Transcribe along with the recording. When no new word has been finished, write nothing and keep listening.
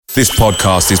This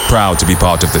podcast is proud to be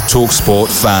part of the TalkSport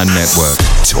Fan Network.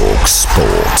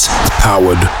 TalkSport.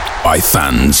 Powered by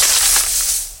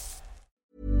fans.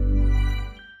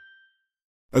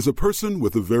 As a person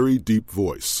with a very deep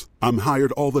voice, I'm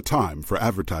hired all the time for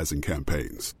advertising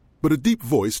campaigns. But a deep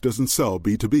voice doesn't sell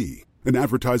B2B. And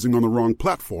advertising on the wrong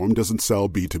platform doesn't sell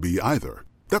B2B either.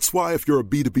 That's why if you're a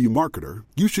B2B marketer,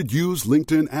 you should use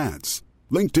LinkedIn ads.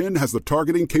 LinkedIn has the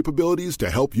targeting capabilities to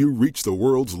help you reach the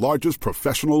world's largest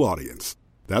professional audience.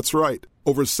 That's right,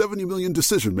 over 70 million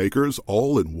decision makers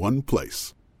all in one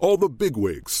place. All the big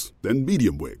wigs, then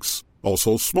medium wigs,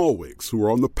 also small wigs who are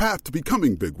on the path to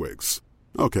becoming big wigs.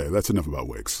 Okay, that's enough about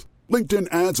wigs. LinkedIn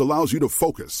ads allows you to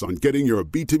focus on getting your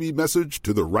B2B message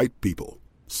to the right people.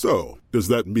 So, does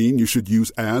that mean you should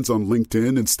use ads on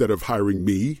LinkedIn instead of hiring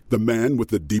me, the man with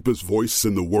the deepest voice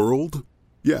in the world?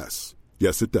 Yes.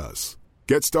 Yes, it does.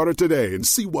 Get started today and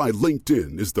see why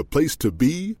LinkedIn is the place to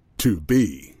be to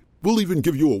be. We'll even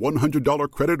give you a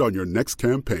 $100 credit on your next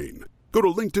campaign. Go to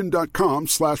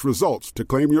linkedin.com/results to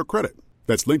claim your credit.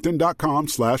 That's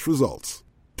linkedin.com/results.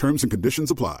 Terms and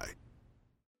conditions apply.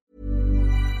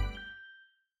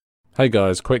 Hey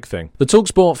guys, quick thing. The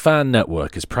TalkSport Fan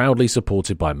Network is proudly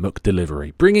supported by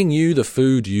McDelivery, bringing you the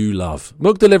food you love.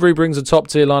 McDelivery brings a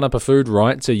top-tier lineup of food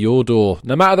right to your door.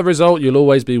 No matter the result, you'll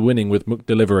always be winning with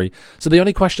McDelivery. So the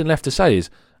only question left to say is,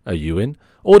 are you in?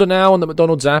 Order now on the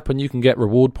McDonald's app and you can get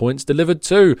reward points delivered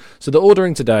too. So the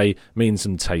ordering today means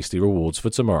some tasty rewards for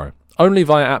tomorrow. Only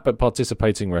via app at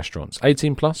participating restaurants.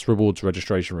 18 plus, rewards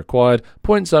registration required.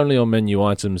 Points only on menu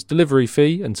items. Delivery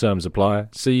fee and terms apply.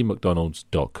 See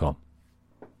mcdonalds.com.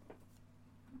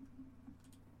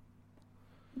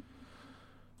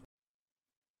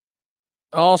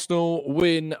 Arsenal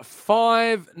win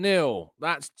 5-0.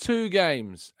 That's 2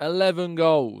 games, 11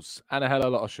 goals, and a hell of a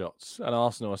lot of shots. And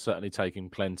Arsenal are certainly taking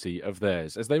plenty of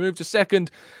theirs as they move to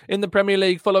second in the Premier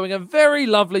League following a very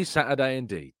lovely Saturday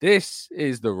indeed. This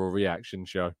is the Raw Reaction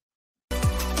Show.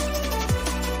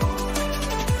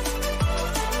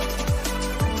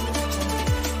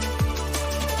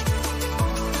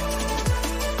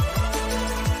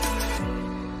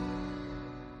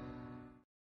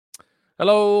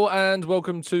 Hello and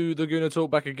welcome to the Gooner Talk,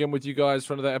 back again with you guys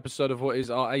for another episode of what is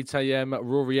our 8 a.m.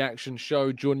 Raw Reaction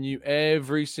Show. Joining you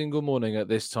every single morning at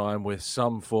this time with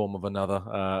some form of another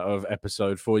of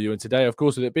episode for you. And today, of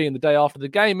course, with it being the day after the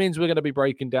game, means we're going to be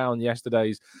breaking down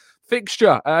yesterday's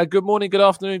fixture. Good morning, good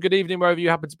afternoon, good evening, wherever you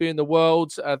happen to be in the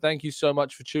world. Thank you so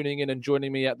much for tuning in and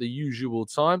joining me at the usual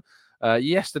time.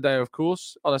 Yesterday, of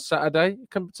course, on a Saturday,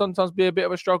 it can sometimes be a bit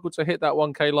of a struggle to hit that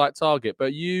 1K like target,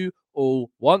 but you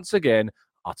all, once again,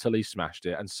 utterly smashed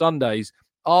it. And Sundays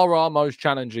are our most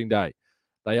challenging day.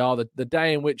 They are the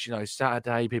day in which,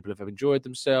 Saturday, people have enjoyed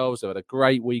themselves. They've had a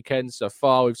great weekend so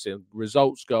far. We've seen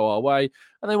results go our way,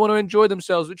 and they want to enjoy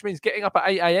themselves, which means getting up at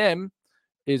 8 a.m.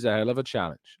 is a hell of a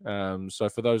challenge. So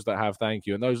for those that have, thank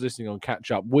you. And those listening on catch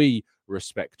up, we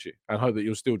respect you and hope that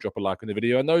you'll still drop a like on the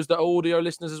video. And those that are audio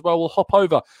listeners as well will hop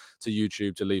over to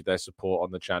YouTube to leave their support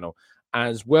on the channel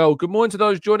as well. Good morning to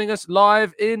those joining us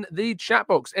live in the chat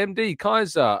box. MD,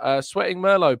 Kaiser, Sweating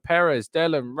Merlot, Perez,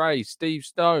 Dellen, Ray, Steve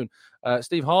Stone,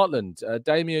 Steve Hartland,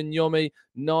 Damien Yomi,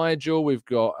 Nigel. We've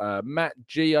got Matt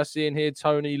G, I see in here,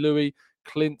 Tony, Louis,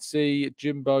 Clincy,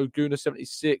 Jimbo,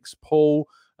 Guna76, Paul,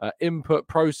 Input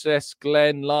Process,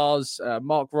 Glenn, Lars,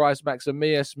 Mark Rice,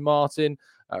 Maximius, Martin,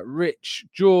 Rich,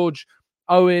 George,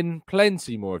 Owen,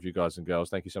 plenty more of you guys and girls.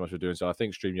 Thank you so much for doing so. I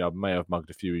think StreamYard may have mugged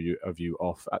a few of you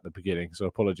off at the beginning, so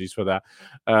apologies for that.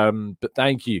 But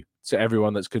thank you to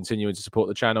everyone that's continuing to support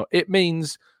the channel. It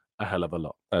means a hell of a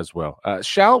lot as well.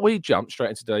 Shall we jump straight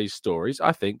into today's stories?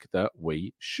 I think that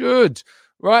we should.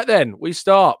 Right then, we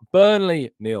start.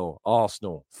 Burnley 0,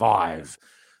 Arsenal 5.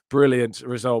 Brilliant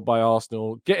result by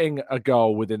Arsenal. Getting a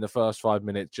goal within the first 5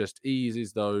 minutes just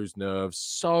eases those nerves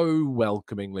so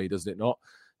welcomingly, doesn't it not?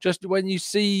 Just when you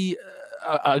see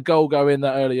a goal go in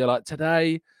that early, you're like,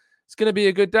 today, it's going to be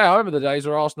a good day. I remember the days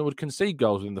where Arsenal would concede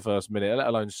goals within the first minute, let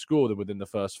alone score them within the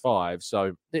first 5.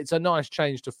 So it's a nice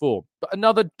change to form. But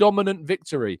another dominant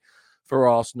victory for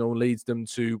Arsenal leads them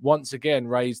to once again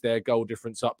raise their goal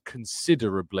difference up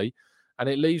considerably. And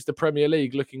it leaves the Premier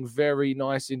League looking very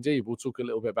nice indeed. We'll talk a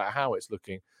little bit about how it's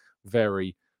looking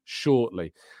very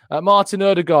shortly. Martin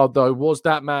Ødegaard, though, was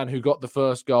that man who got the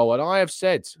first goal. And I have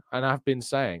said, and I've been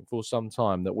saying for some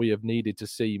time, that we have needed to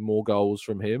see more goals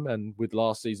from him. And with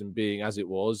last season being as it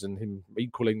was, and him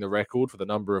equaling the record for the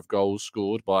number of goals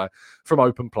scored from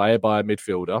open play by a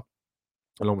midfielder,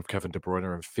 along with Kevin De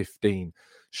Bruyne and 15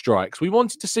 strikes, we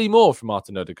wanted to see more from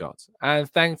Martin Ødegaard. And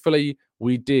thankfully,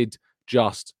 we did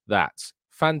just that.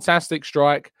 Fantastic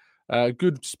strike.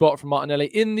 Good spot from Martinelli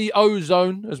in the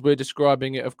O-zone, as we're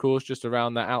describing it, of course, just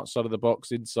around that outside of the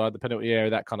box, inside the penalty area,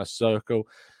 that kind of circle.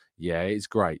 Yeah, it's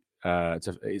great.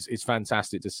 It's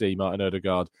fantastic to see Martin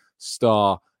Odegaard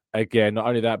star again. Not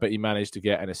only that, but he managed to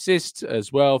get an assist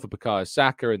as well for Bukayo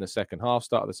Saka in the second half,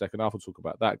 start of the second half. We'll talk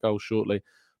about that goal shortly.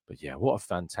 But yeah, what a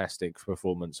fantastic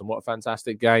performance and what a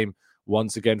fantastic game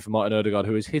once again for Martin Odegaard,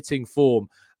 who is hitting form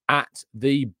at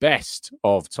the best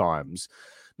of times.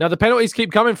 Now, the penalties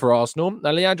keep coming for Arsenal.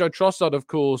 Now, Leandro Trossard, of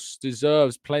course,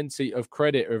 deserves plenty of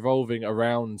credit revolving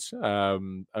around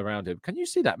him. Can you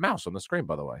see that mouse on the screen,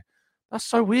 by the way? That's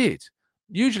so weird.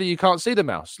 Usually you can't see the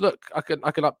mouse. Look, I can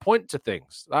like point to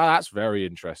things. That's very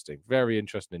interesting. Very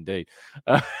interesting indeed.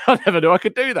 I never knew I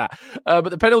could do that. But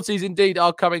the penalties indeed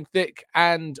are coming thick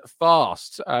and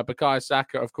fast. Bukayo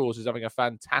Saka, of course, is having a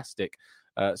fantastic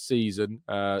season.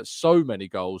 So many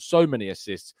goals, so many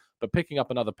assists, but picking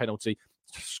up another penalty,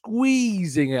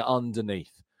 squeezing it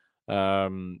underneath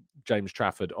James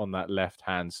Trafford on that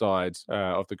left-hand side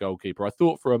of the goalkeeper. I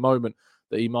thought for a moment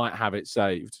that he might have it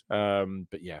saved.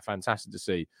 But yeah, fantastic to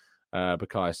see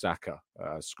Bukayo Saka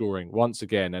scoring once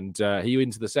again. And he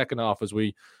into the second half, as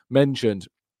we mentioned,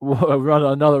 run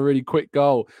another really quick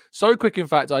goal. So quick, in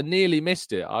fact, I nearly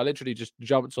missed it. I literally just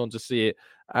jumped on to see it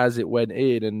as it went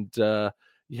in. And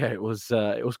yeah, it was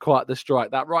quite the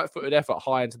strike. That right-footed effort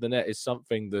high into the net is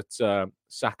something that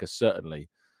Saka certainly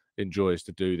enjoys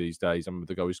to do these days. I remember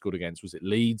the goal he scored against, was it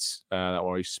Leeds? That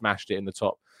one he smashed it in the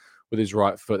top with his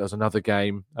right foot. There was another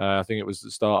game, I think it was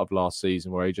the start of last season,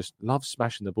 where he just loves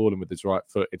smashing the ball in with his right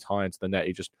foot. It's high into the net.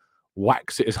 He just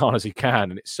whacks it as hard as he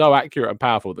can. And it's so accurate and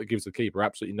powerful that gives the keeper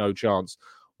absolutely no chance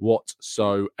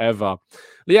whatsoever.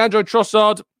 Leandro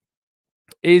Trossard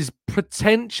is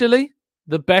potentially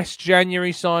the best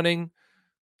January signing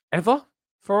ever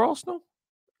for Arsenal.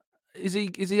 Is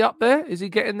he up there? Is he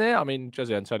getting there? I mean,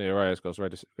 Jose Antonio Reyes, God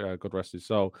rest his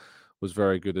soul, was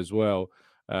very good as well.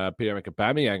 Pierre-Emerick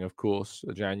Aubameyang, of course,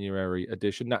 a January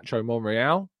edition. Nacho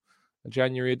Monreal, a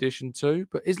January edition too.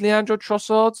 But is Leandro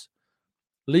Trossard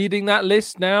leading that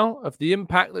list now of the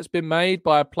impact that's been made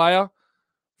by a player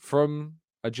from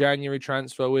a January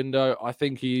transfer window? I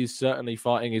think he's certainly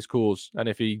fighting his cause. And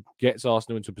if he gets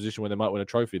Arsenal into a position where they might win a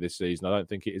trophy this season, I don't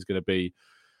think it is going to be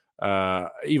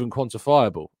even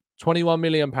quantifiable. £21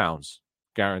 million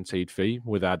guaranteed fee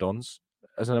with add-ons.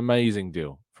 That's an amazing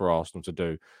deal for Arsenal to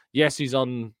do. Yes, he's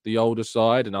on the older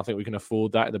side, and I think we can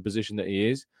afford that in the position that he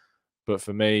is. But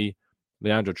for me,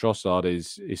 Leandro Trossard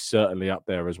is certainly up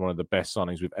there as one of the best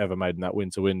signings we've ever made in that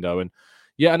winter window. And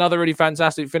yet another really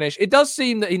fantastic finish. It does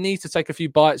seem that he needs to take a few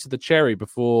bites of the cherry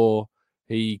before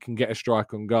he can get a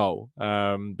strike on goal,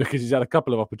 because he's had a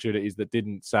couple of opportunities that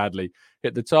didn't, sadly,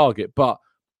 hit the target. But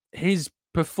his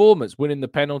performance, winning the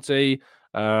penalty,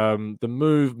 the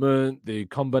movement, the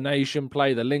combination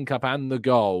play, the link-up and the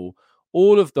goal,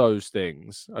 all of those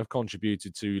things have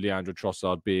contributed to Leandro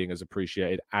Trossard being as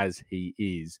appreciated as he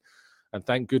is. And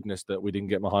thank goodness that we didn't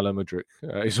get Mykhailo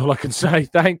Mudryk, is all I can say.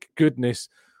 Thank goodness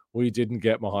we didn't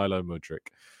get Mykhailo Mudryk.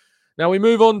 Now we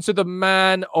move on to the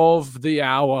man of the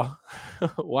hour.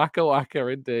 Waka waka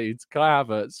indeed. Kai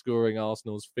Havertz scoring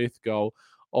Arsenal's 5th goal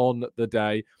on the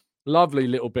day. Lovely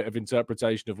little bit of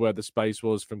interpretation of where the space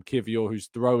was from Kivior, whose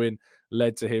throw-in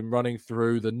led to him running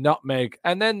through the nutmeg.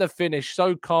 And then the finish,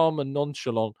 so calm and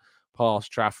nonchalant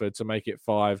past Trafford to make it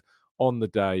 5 on the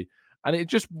day. And it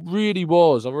just really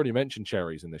was. I've already mentioned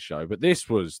cherries in this show, but this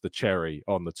was the cherry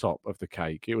on the top of the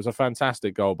cake. It was a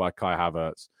fantastic goal by Kai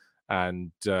Havertz.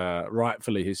 And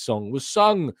rightfully, his song was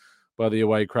sung by the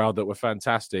away crowd that were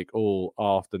fantastic all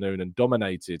afternoon and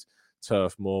dominated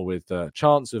Turf Moor with a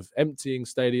chance of emptying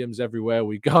stadiums everywhere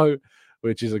we go,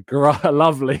 which is a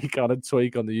lovely kind of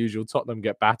tweak on the usual Tottenham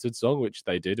Get Battered song, which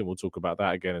they did, and we'll talk about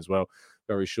that again as well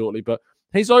very shortly. But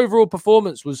his overall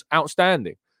performance was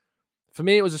outstanding. For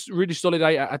me, it was a really solid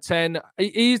 8 out of 10.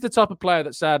 He's the type of player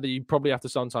that, sadly, you probably have to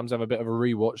sometimes have a bit of a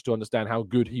rewatch to understand how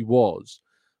good he was.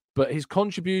 But his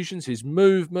contributions, his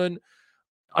movement,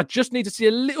 I just need to see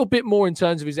a little bit more in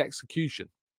terms of his execution.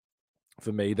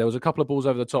 For me, there was a couple of balls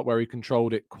over the top where he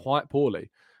controlled it quite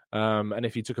poorly. And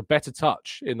if he took a better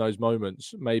touch in those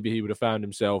moments, maybe he would have found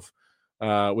himself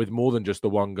with more than just the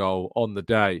one goal on the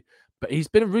day. But he's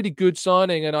been a really good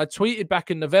signing. And I tweeted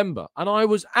back in November, and I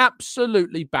was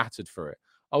absolutely battered for it.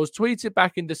 I was tweeted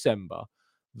back in December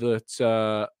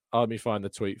that, let me find the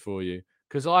tweet for you,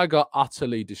 because I got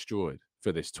utterly destroyed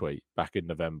for this tweet back in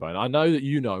November. And I know that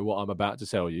you know what I'm about to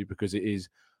tell you because it is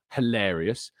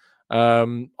hilarious.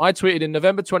 I tweeted in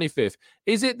November 25th,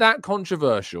 is it that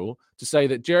controversial to say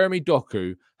that Jeremy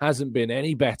Doku hasn't been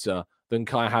any better than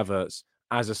Kai Havertz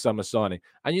as a summer signing?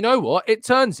 And you know what? It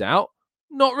turns out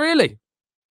Not really.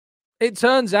 It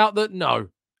turns out that no,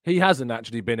 he hasn't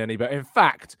actually been any better. In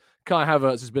fact, Kai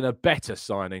Havertz has been a better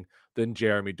signing than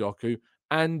Jeremy Doku,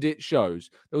 and it shows.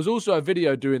 There was also a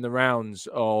video doing the rounds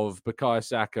of Bukayo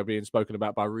Saka being spoken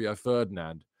about by Rio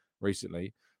Ferdinand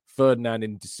recently. Ferdinand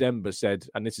in December said,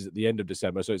 and this is at the end of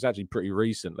December, so it's actually pretty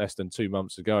recent, less than 2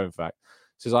 months ago, in fact,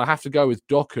 says, I have to go with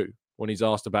Doku when he's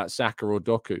asked about Saka or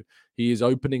Doku. He is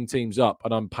opening teams up,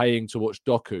 and I'm paying to watch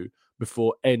Doku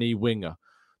before any winger.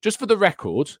 Just for the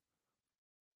record,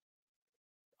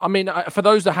 I mean, for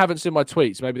those that haven't seen my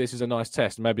tweets, maybe this is a nice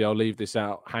test. Maybe I'll leave this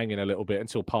out hanging a little bit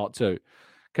until part 2.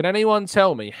 Can anyone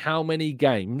tell me how many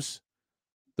games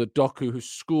that Doku has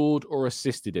scored or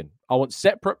assisted in? I want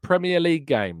separate Premier League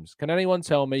games. Can anyone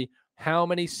tell me how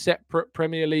many separate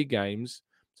Premier League games?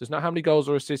 So it's not how many goals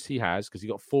or assists he has, because he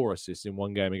got 4 assists in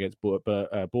one game against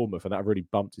Bournemouth, and that really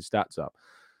bumped his stats up.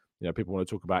 You know, people want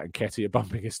to talk about Nketiah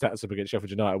bumping his stats up against Sheffield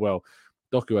United. Well,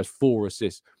 Doku has 4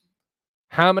 assists.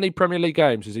 How many Premier League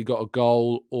games has he got a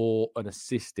goal or an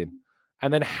assist in?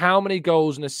 And then how many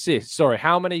goals and assists? Sorry,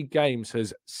 how many games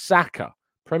has Saka,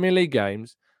 Premier League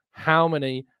games, how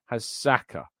many has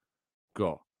Saka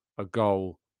got a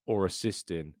goal or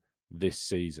assist in this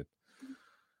season?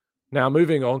 Now,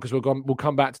 moving on, because we'll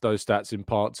come back to those stats in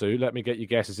part 2. Let me get your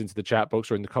guesses into the chat box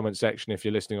or in the comment section if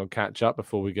you're listening on catch up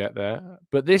before we get there.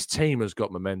 But this team has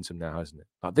got momentum now, hasn't it?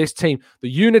 Like this team, the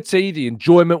unity, the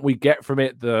enjoyment we get from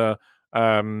it, the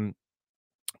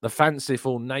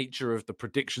fanciful nature of the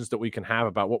predictions that we can have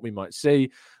about what we might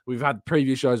see. We've had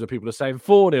previous shows where people are saying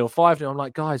 4-0, 5-0. I'm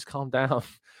like, guys, calm down.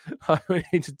 We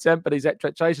need to temper these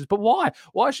expectations. But why?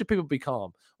 Why should people be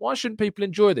calm? Why shouldn't people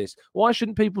enjoy this? Why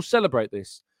shouldn't people celebrate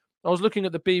this? I was looking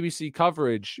at the BBC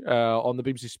coverage on the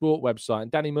BBC Sport website,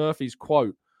 and Danny Murphy's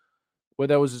quote, where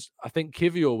there was, I think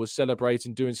Kivior was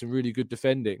celebrating, doing some really good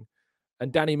defending.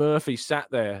 And Danny Murphy sat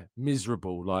there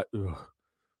miserable, like, ugh.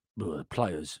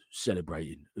 Players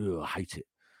celebrating. I hate it.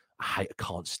 I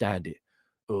can't stand it.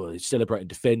 Celebrating,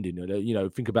 defending. You know,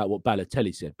 think about what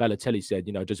Balotelli said. Balotelli said,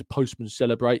 you know, does a postman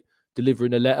celebrate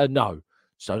delivering a letter? No.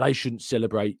 So they shouldn't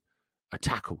celebrate a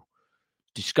tackle.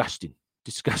 Disgusting.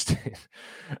 It's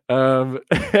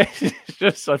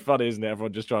just so funny, isn't it?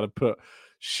 Everyone just trying to put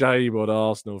shame on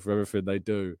Arsenal for everything they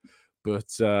do. But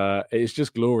it's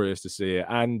just glorious to see it.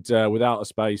 And Without a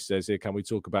Space says here, can we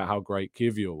talk about how great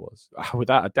Kivior was?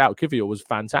 Without a doubt, Kivior was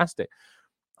fantastic.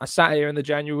 I sat here in the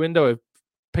January window with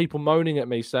people moaning at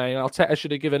me saying Arteta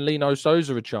should have given Lino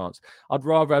Souza a chance. I'd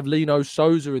rather have Lino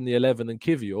Souza in the 11 than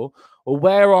Kivior. Or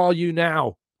where are you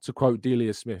now, to quote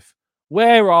Delia Smith?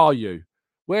 Where are you?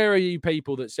 Where are you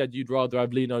people that said you'd rather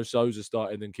have Lino Souza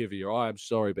starting than Kivior? I am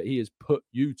sorry, but he has put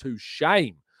you to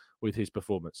shame with his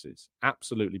performances.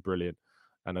 Absolutely brilliant.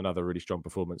 And another really strong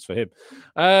performance for him.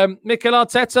 Mikel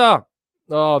Arteta.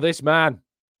 Oh, this man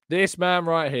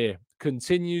right here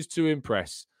continues to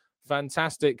impress.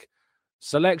 Fantastic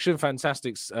selection,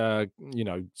 fantastic,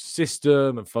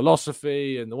 system and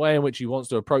philosophy and the way in which he wants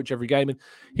to approach every game. And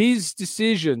his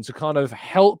decision to kind of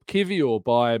help Kivior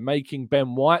by making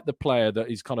Ben White the player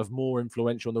that is kind of more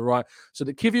influential on the right, so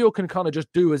that Kivior can kind of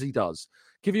just do as he does.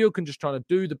 Kivior can just try to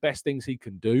do the best things he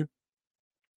can do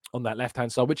on that left-hand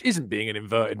side, which isn't being an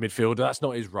inverted midfielder. That's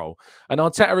not his role. And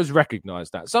Arteta has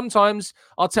recognised that. Sometimes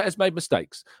Arteta's made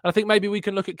mistakes. And I think maybe we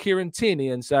can look at Kieran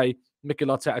Tierney and say Mikel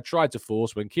Arteta tried to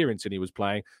force, when Kieran Tierney was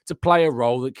playing, to play a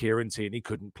role that Kieran Tierney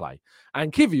couldn't play.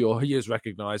 And Kivior, he has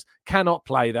recognised, cannot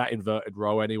play that inverted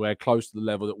role anywhere close to the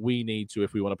level that we need to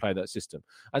if we want to play that system.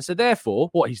 And so therefore,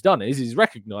 what he's done is he's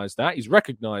recognised that. He's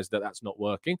recognised that that's not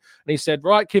working. And he said,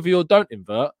 right, Kivior, don't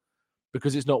invert,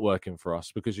 because it's not working for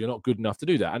us, because you're not good enough to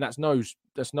do that. And that's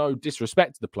no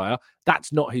disrespect to the player.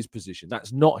 That's not his position.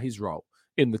 That's not his role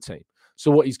in the team. So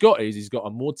what he's got is he's got a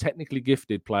more technically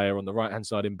gifted player on the right-hand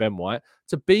side in Ben White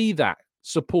to be that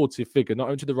supportive figure, not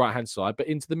only to the right-hand side, but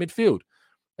into the midfield.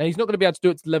 And he's not going to be able to do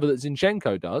it to the level that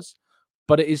Zinchenko does,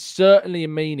 but it is certainly a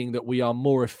meaning that we are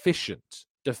more efficient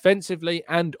defensively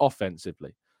and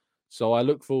offensively. So I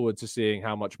look forward to seeing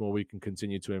how much more we can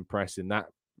continue to impress in that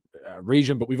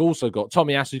region. But we've also got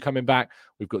Tomiyasu coming back.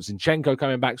 We've got Zinchenko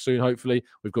coming back soon, hopefully.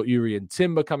 We've got Yuri and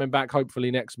Timber coming back,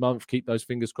 hopefully next month. Keep those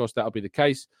fingers crossed that'll be the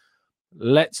case.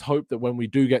 Let's hope that when we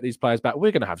do get these players back,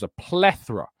 we're going to have a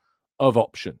plethora of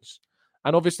options.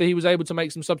 And obviously, he was able to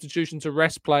make some substitutions to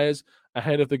rest players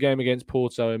ahead of the game against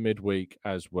Porto in midweek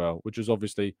as well, which was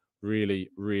obviously really,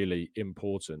 really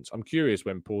important. I'm curious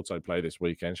when Porto play this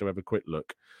weekend. Shall we have a quick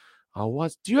look?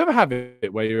 Do you ever have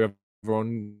it where you're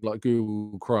on like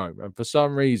Google Chrome and for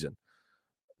some reason,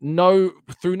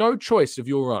 through no choice of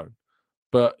your own,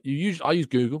 but I use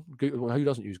Google. Who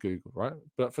doesn't use Google, right?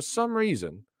 But for some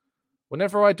reason,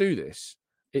 whenever I do this,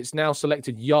 it's now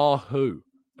selected Yahoo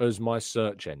as my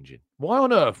search engine. Why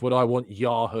on earth would I want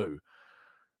Yahoo?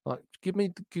 Like, give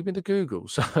me the Google.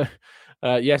 So,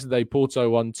 yesterday, Porto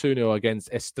won 2-0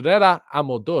 against Estrela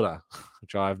Amadora,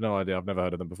 which I have no idea. I've never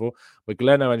heard of them before. But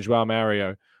Galeno and João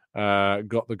Mario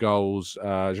got the goals.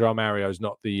 João Mario is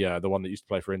not the one that used to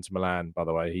play for Inter Milan, by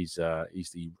the way. He's a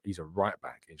right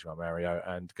back, João Mario,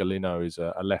 and Galeno is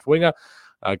a left winger.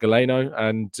 Galeno,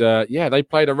 and they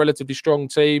played a relatively strong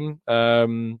team.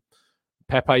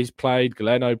 Pepe's played,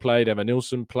 Galeno played, Evan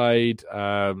Nilsson played,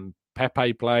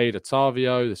 Pepe played,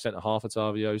 Otavio, the centre half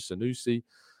Otavio, Sanusi,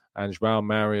 and João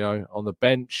Mario on the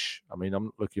bench. I mean, I'm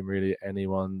not looking really at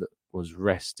anyone that was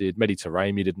rested. Mehdi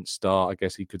Taremi didn't start. I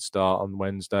guess he could start on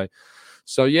Wednesday.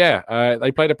 So,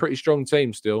 they played a pretty strong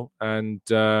team still, and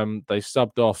they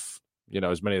subbed off,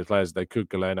 as many of the players as they could.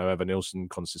 Galeno, Evan Nilsson,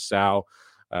 Conceição,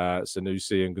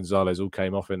 Sanusi and Gonzalez all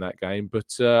came off in that game.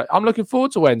 But I'm looking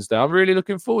forward to Wednesday. I'm really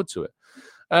looking forward to it.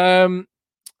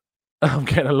 I'm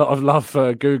getting a lot of love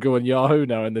for Google and Yahoo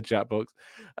now in the chat box.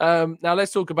 Now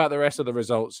let's talk about the rest of the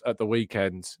results at the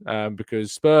weekend,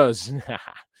 because Spurs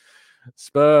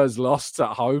lost at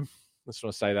home. I just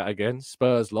want to say that again.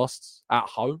 Spurs lost at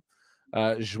home.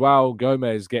 João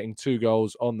Gomez getting 2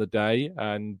 goals on the day.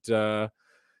 And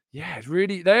it's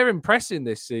really, they're impressing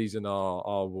this season,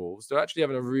 our Wolves. They're actually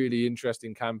having a really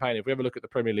interesting campaign. If we have a look at the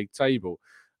Premier League table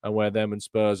and where them and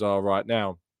Spurs are right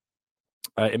now,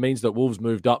 it means that Wolves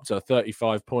moved up to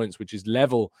 35 points, which is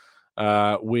level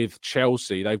with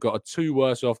Chelsea. They've got a 2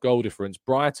 worse off goal difference.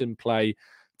 Brighton play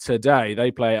today.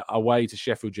 They play away to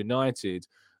Sheffield United.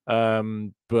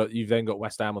 But you've then got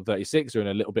West Ham on 36. They're in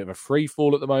a little bit of a free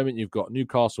fall at the moment. You've got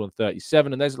Newcastle on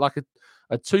 37. And there's like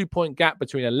a 2-point gap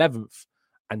between 11th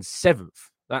and 7th.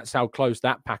 That's how close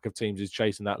that pack of teams is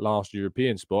chasing that last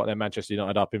European spot. And then Manchester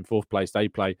United up in 4th place. They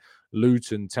play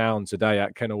Luton Town today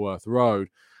at Kenilworth Road.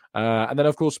 And then,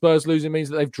 of course, Spurs losing means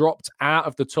that they've dropped out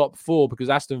of the top 4 because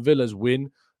Aston Villa's win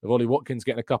of Ollie Watkins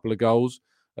getting a couple of goals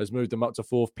has moved them up to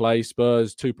 4th place.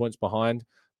 Spurs 2 points behind,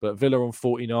 but Villa on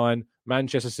 49,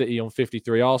 Manchester City on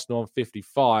 53, Arsenal on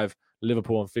 55,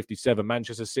 Liverpool on 57.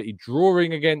 Manchester City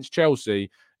drawing against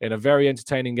Chelsea in a very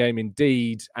entertaining game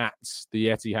indeed at the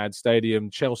Etihad Stadium.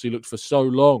 Chelsea looked for so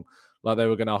long like they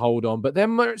were going to hold on. But then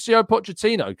Mauricio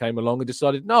Pochettino came along and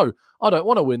decided, no, I don't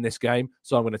want to win this game,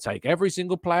 so I'm going to take every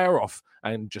single player off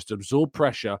and just absorb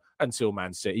pressure until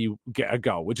Man City get a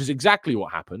goal, which is exactly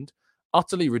what happened.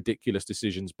 Utterly ridiculous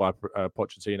decisions by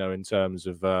Pochettino in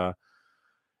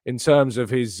terms of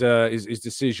his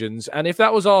decisions. And if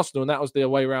that was Arsenal and that was the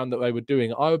way round that they were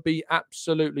doing, I would be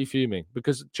absolutely fuming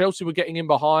because Chelsea were getting in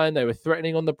behind, they were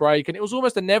threatening on the break, and it was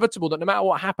almost inevitable that no matter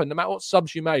what happened, no matter what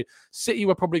subs you made, City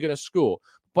were probably going to score.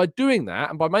 By doing that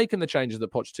and by making the changes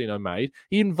that Pochettino made,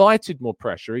 he invited more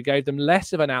pressure. He gave them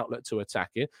less of an outlet to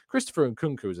attack it. Christopher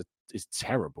Nkunku is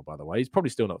terrible, by the way. He's probably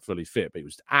still not fully fit, but he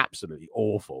was absolutely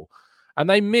awful. And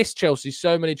they missed Chelsea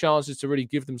so many chances to really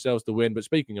give themselves the win. But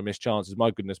speaking of missed chances, my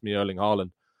goodness me, Erling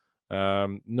Haaland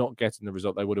not getting the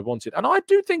result they would have wanted. And I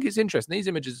do think it's interesting. These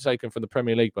images are taken from the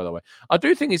Premier League, by the way. I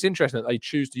do think it's interesting that they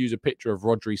choose to use a picture of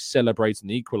Rodri celebrating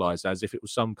the equaliser as if it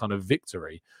was some kind of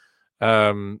victory.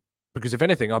 Because if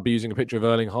anything, I'd be using a picture of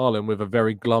Erling Haaland with a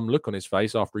very glum look on his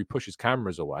face after he pushes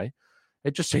cameras away.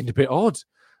 It just seemed a bit odd.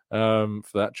 For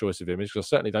that choice of image, because I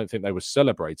certainly don't think they were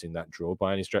celebrating that draw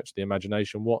by any stretch of the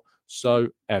imagination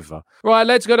whatsoever. Right,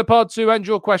 let's go to part 2 and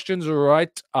your questions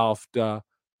right after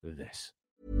this.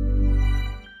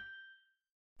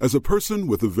 As a person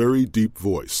with a very deep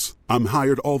voice, I'm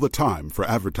hired all the time for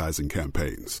advertising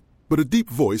campaigns. But a deep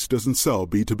voice doesn't sell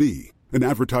B2B, and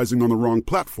advertising on the wrong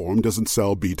platform doesn't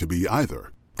sell B2B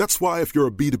either. That's why if you're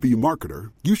a B2B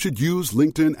marketer, you should use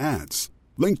LinkedIn ads.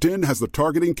 LinkedIn has the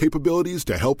targeting capabilities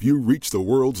to help you reach the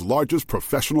world's largest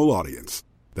professional audience.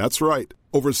 That's right,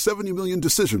 over 70 million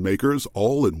decision makers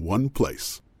all in one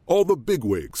place. All the big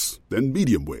wigs, then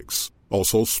medium wigs,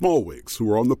 also small wigs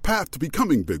who are on the path to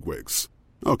becoming big wigs.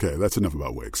 Okay, that's enough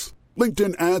about wigs.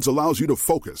 LinkedIn ads allows you to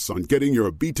focus on getting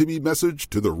your B2B message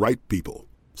to the right people.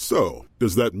 So,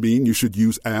 does that mean you should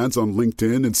use ads on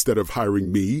LinkedIn instead of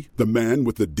hiring me, the man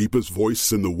with the deepest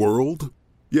voice in the world?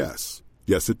 Yes.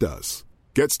 Yes, it does.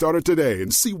 Get started today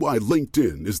and see why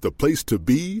LinkedIn is the place to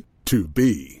be to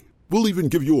be. We'll even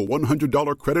give you a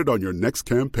 $100 credit on your next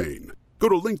campaign. Go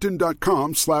to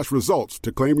linkedin.com/results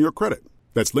to claim your credit.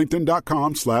 That's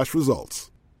linkedin.com/results.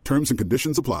 Terms and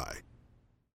conditions apply.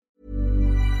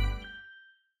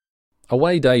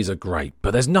 Away days are great,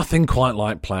 but there's nothing quite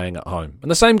like playing at home. And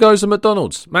the same goes for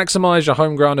McDonald's. Maximise your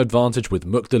home ground advantage with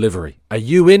McDelivery. Are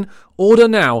you in? Order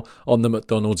now on the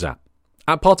McDonald's app.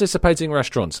 At participating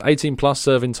restaurants, 18 plus,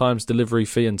 serving times, delivery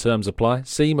fee and terms apply.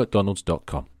 See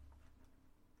mcdonalds.com.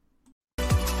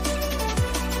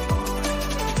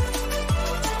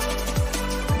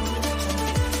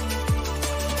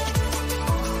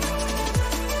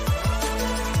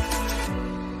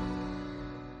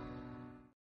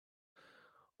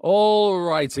 All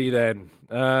righty then.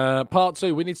 Part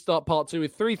two. We need to start part two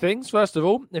with three things. First of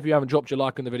all, if you haven't dropped your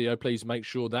like on the video, please make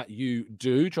sure that you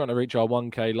do. Trying to reach our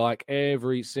 1K like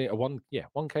every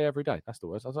 1K every day. That's the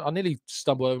worst. I nearly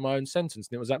stumbled over my own sentence,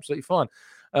 and it was absolutely fine.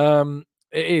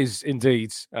 It is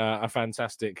indeed a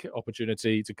fantastic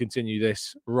opportunity to continue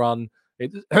this run.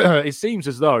 It seems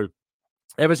as though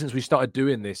ever since we started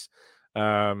doing this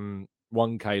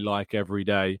 1K like every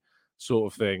day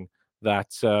sort of thing,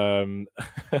 that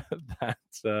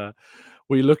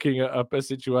we're looking at a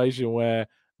situation where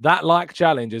that like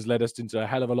challenge has led us into a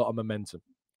hell of a lot of momentum.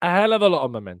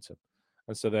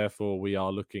 And so therefore we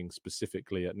are looking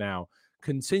specifically at now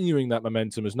continuing that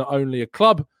momentum as not only a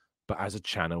club, but as a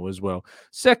channel as well.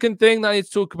 Second thing that I need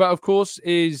to talk about, of course,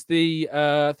 is the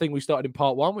thing we started in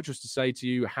part one, which was to say to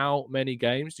you, how many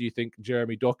games do you think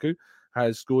Jeremy Doku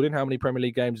has scored in? How many Premier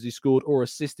League games has he scored or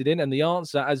assisted in? And the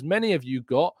answer, as many of you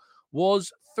got,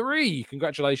 was 3.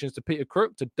 Congratulations to Peter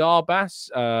Crook, to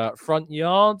Darbas, Front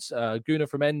Yards, Guna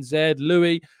from NZ,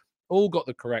 Louis, all got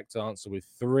the correct answer with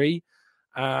 3.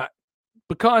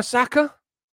 Bukayo Saka,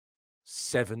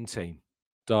 17.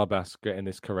 Darbas getting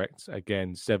this correct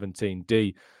again, 17.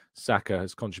 D. Saka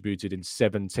has contributed in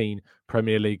 17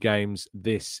 Premier League games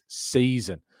this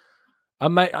season.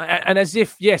 And as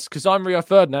if, yes, because I'm Rio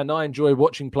Ferdinand, I enjoy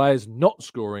watching players not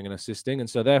scoring and assisting, and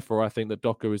so therefore I think that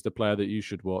Doku is the player that you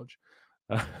should watch.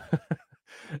 It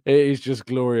is just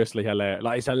gloriously hilarious.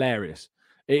 Like, it's hilarious.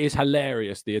 It is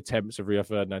hilarious, the attempts of Rio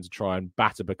Ferdinand to try and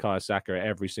batter Bukayo Saka at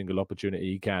every single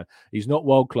opportunity he can. He's not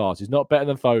world-class. He's not better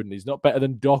than Foden. He's not better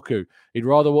than Doku. He'd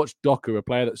rather watch Doku, a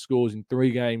player that scores in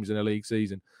 3 games in a league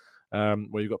season,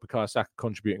 where you've got Bukayo Saka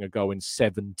contributing a goal in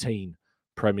 17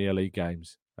 Premier League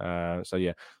games. So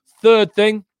yeah. Third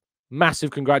thing,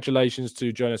 massive congratulations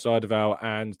to Jonas Eidevall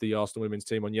and the Arsenal women's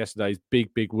team on yesterday's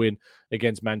big win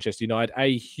against Manchester United.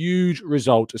 A huge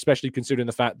result, especially considering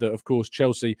the fact that, of course,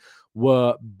 Chelsea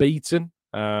were beaten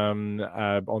on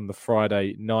the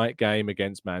Friday night game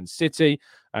against Man City.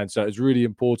 And so it's really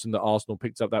important that Arsenal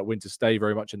picked up that win to stay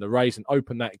very much in the race and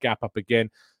open that gap up again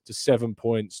to 7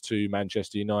 points to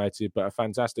Manchester United. But a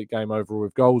fantastic game overall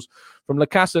with goals from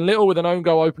Lacasse and Little, with an own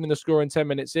goal opening the score in 10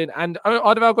 minutes in. And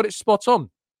Eidevall got it spot on.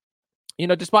 You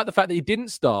know, despite the fact that he didn't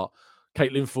start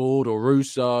Caitlin Ford or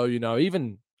Russo, you know,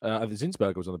 even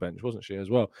Zinsberger was on the bench, wasn't she, as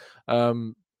well?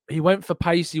 He went for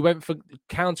pace. He went for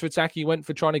counter-attack. He went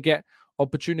for trying to get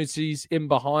opportunities in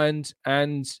behind,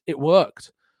 and it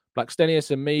worked. Blackstenius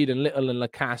and Mead and Little and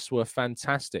Lacasse were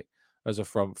fantastic as a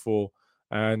front four,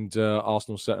 and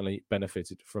Arsenal certainly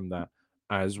benefited from that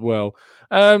as well.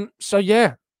 So,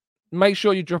 yeah, make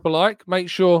sure you drop a like. Make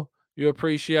sure you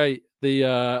appreciate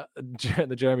the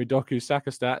Jeremy Doku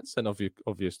Saka stats, and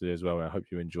obviously as well, I hope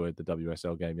you enjoyed the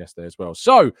WSL game yesterday as well.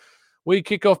 So we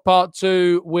kick off part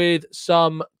 2 with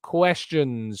some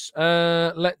questions.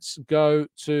 Let's go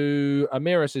to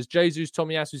Amira. Says, Jesus,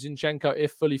 Tomiyasu, Zinchenko,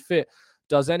 if fully fit,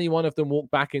 does any one of them walk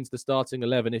back into the starting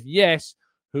 11? If yes,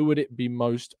 who would it be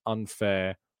most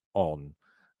unfair on?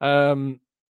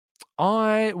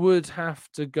 I would have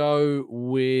to go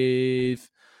with,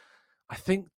 I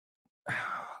think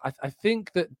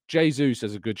that Jesus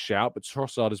has a good shout, but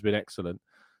Trossard has been excellent.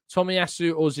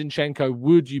 Tomiyasu or Zinchenko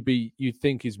would you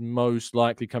think is most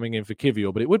likely coming in for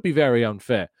Kivior, but it would be very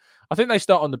unfair. I think they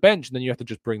start on the bench and then you have to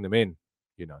just bring them in,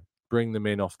 bring them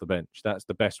in off the bench. That's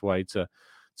the best way to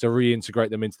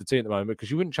reintegrate them into the team at the moment,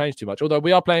 because you wouldn't change too much. Although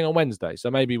we are playing on Wednesday,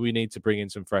 so maybe we need to bring in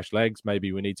some fresh legs.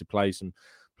 Maybe we need to play some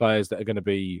players that are going to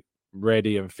be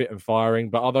ready and fit and firing.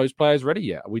 But are those players ready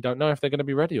yet? We don't know if they're going to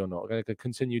be ready or not. They're going to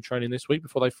continue training this week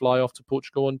before they fly off to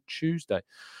Portugal on Tuesday.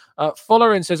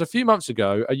 Following says, a few months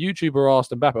ago, a YouTuber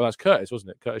asked Mbappe, that's Curtis,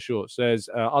 wasn't it? Curtis Short says,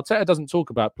 Arteta doesn't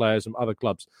talk about players from other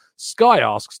clubs. Sky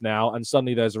asks now, and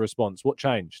suddenly there's a response. What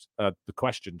changed? The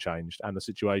question changed and the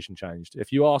situation changed.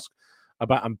 If you ask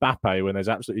about Mbappe when there's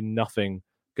absolutely nothing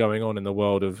going on in the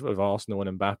world of Arsenal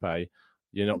and Mbappe,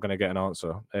 you're not going to get an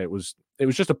answer. It was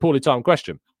just a poorly timed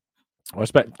question. I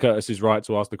respect Curtis's right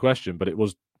to ask the question, but it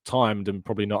was timed and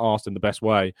probably not asked in the best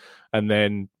way. And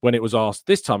then when it was asked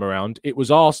this time around, it was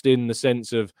asked in the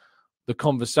sense of the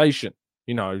conversation,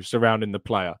 surrounding the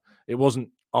player. It wasn't,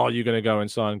 are you going to go and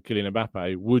sign Kylian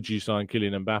Mbappe? Would you sign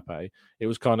Kylian Mbappe? It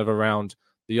was kind of around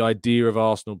the idea of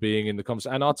Arsenal being in the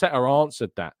conversation. And Arteta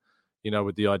answered that.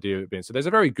 with the idea of it being. So there's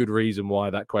a very good reason why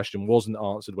that question wasn't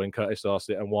answered when Curtis asked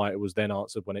it and why it was then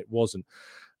answered when it wasn't.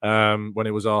 When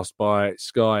it was asked by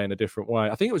Sky in a different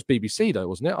way. I think it was BBC, though,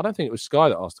 wasn't it? I don't think it was Sky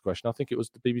that asked the question. I think it was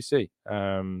the BBC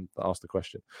that asked the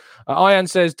question. Ian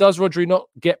says, does Rodri not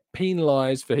get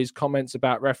penalised for his comments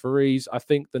about referees? I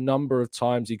think the number of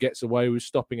times he gets away with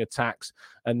stopping attacks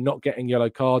and not getting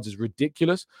yellow cards is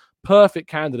ridiculous. Perfect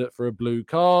candidate for a blue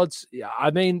card. Yeah,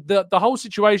 I mean, the whole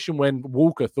situation when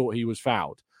Walker thought he was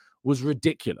fouled was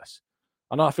ridiculous.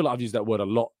 And I feel like I've used that word a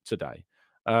lot today.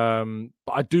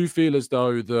 But I do feel as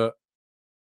though that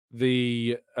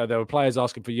there were players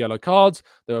asking for yellow cards.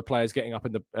 There were players getting up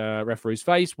in the referee's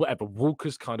face. Whatever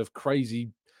Walker's kind of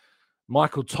crazy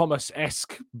Michael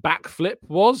Thomas-esque backflip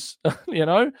was,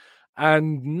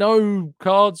 and no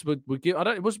cards would give.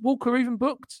 Was Walker even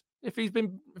booked? If he's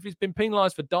been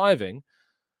penalised for diving,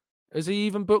 is he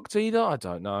even booked either? I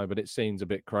don't know, but it seems a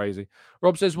bit crazy.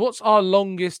 Rob says, "What's our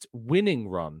longest winning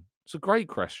run?" It's a great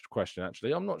question,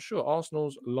 actually. I'm not sure.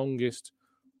 Arsenal's longest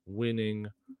winning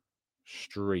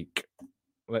streak.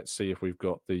 Let's see if we've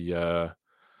got the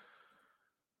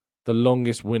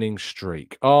longest winning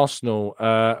streak. Arsenal,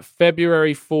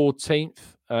 February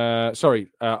 14th.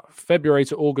 February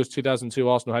to August 2002,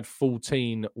 Arsenal had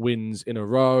 14 wins in a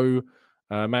row.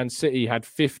 Man City had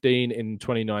 15 in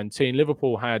 2019.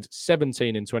 Liverpool had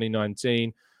 17 in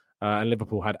 2019. And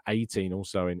Liverpool had 18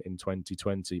 also in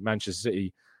 2020. Manchester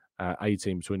City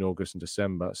 18 between August and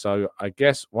December. So I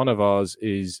guess one of ours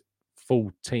is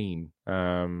 14.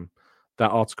 That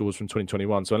article was from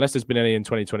 2021. So unless there's been any in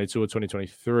 2022 or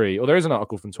 2023, or there is an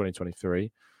article from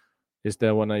 2023, is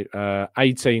there one?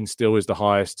 18 still is the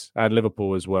highest, and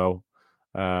Liverpool as well.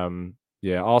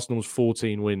 Arsenal's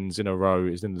 14 wins in a row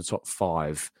is in the top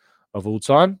 5 of all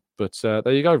time. But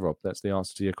there you go, Rob. That's the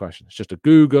answer to your question. It's just a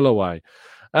Google away.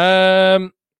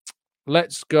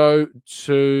 Let's go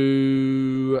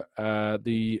to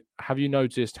have you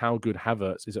noticed how good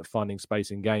Havertz is at finding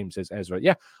space in games, says Ezra.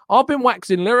 Yeah, I've been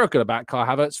waxing lyrical about Kai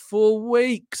Havertz for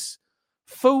weeks.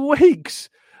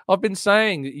 I've been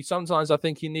saying that sometimes I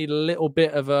think you need a little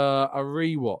bit of a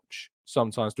rewatch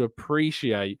sometimes to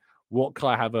appreciate what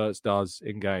Kai Havertz does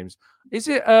in games. Is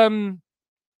it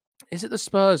the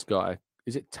Spurs guy?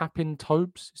 Is it Tapin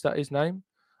Tobes? Is that his name?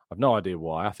 I've no idea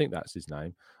why. I think that's his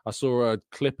name. I saw a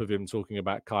clip of him talking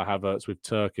about Kai Havertz with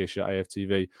Turkish at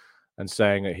AFTV and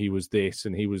saying that he was this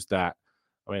and he was that.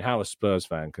 I mean, how a Spurs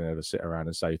fan can ever sit around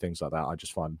and say things like that, I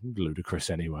just find ludicrous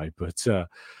anyway. But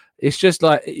it's just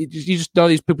like, you just know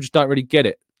these people just don't really get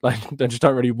it. Like, they just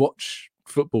don't really watch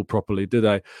football properly, do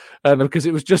they? Because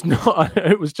it was just not,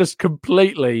 it was just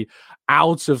completely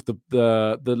out of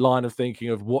the line of thinking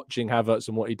of watching Havertz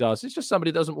and what he does. It's just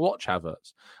somebody who doesn't watch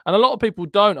Havertz, and a lot of people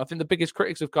don't. I think the biggest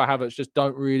critics of Kai Havertz just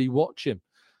don't really watch him,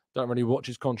 don't really watch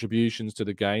his contributions to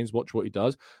the games, watch what he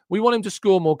does. We want him to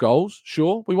score more goals,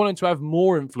 sure. We want him to have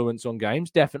more influence on games,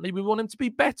 definitely. We want him to be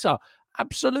better,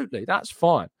 absolutely, that's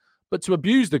fine. But to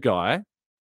abuse the guy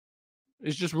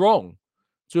is just wrong.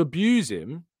 To abuse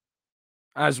him,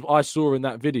 as I saw in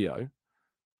that video,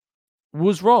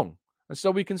 was wrong. And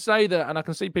so we can say that, and I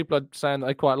can see people are saying that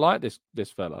they quite like this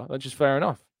fella. That's just fair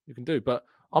enough. You can do. But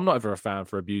I'm not ever a fan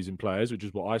for abusing players, which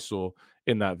is what I saw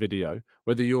in that video,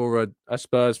 whether you're a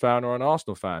Spurs fan or an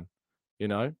Arsenal fan,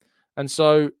 And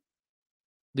so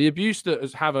the abuse that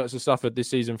Havertz has suffered this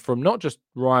season from not just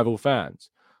rival fans,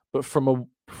 but from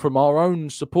our own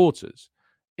supporters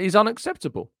is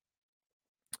unacceptable.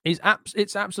 It's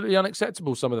absolutely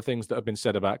unacceptable, some of the things that have been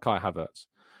said about Kai Havertz.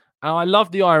 And I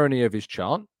love the irony of his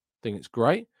chant. I think it's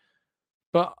great.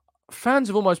 But fans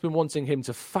have almost been wanting him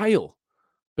to fail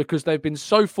because they've been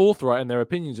so forthright in their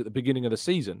opinions at the beginning of the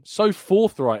season, so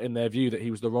forthright in their view that he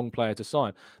was the wrong player to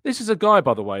sign. This is a guy,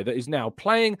 by the way, that is now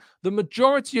playing the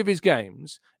majority of his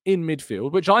games in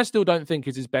midfield, which I still don't think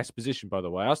is his best position, by the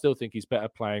way. I still think he's better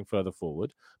playing further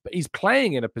forward. But he's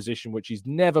playing in a position which he's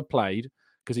never played,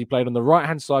 because he played on the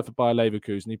right-hand side for Bayer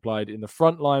Leverkusen. He played in the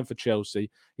front line for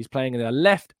Chelsea. He's playing in a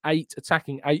left 8,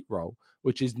 attacking 8 role,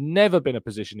 which has never been a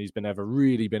position he's ever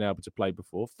really been able to play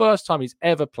before. First time he's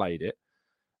ever played it.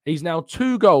 He's now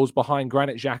 2 goals behind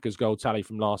Granit Xhaka's goal tally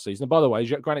from last season. And by the way,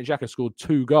 Granit Xhaka scored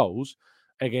 2 goals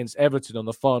against Everton on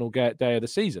the final day of the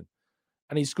season.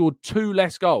 And he scored 2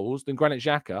 less goals than Granit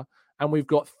Xhaka, and we've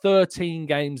got 13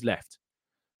 games left.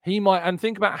 And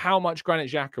think about how much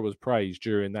Granit Xhaka was praised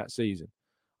during that season.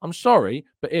 I'm sorry,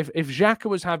 but if Xhaka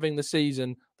was having the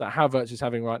season that Havertz is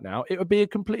having right now, it would be a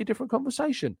completely different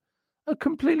conversation. A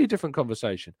completely different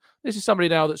conversation. This is somebody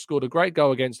now that scored a great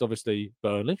goal against, obviously,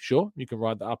 Burnley. Sure, you can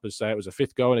write that up and say it was a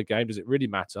 5th goal in a game. Does it really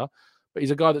matter? but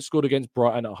he's a guy that scored against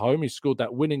Brighton at home. He scored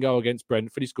that winning goal against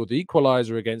Brentford. He scored the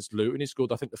equaliser against Luton. He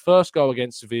scored, I think, the first goal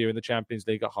against Sevilla in the Champions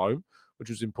League at home, which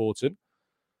was important.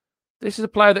 This is a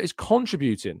player that is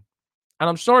contributing. And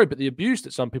I'm sorry, but the abuse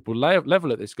that some people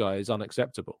level at this guy is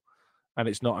unacceptable. And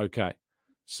it's not okay.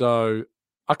 So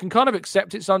I can kind of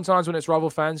accept it sometimes when it's rival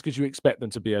fans because you expect them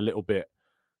to be a little bit,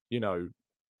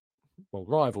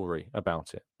 rivalry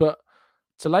about it. But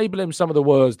to label him some of the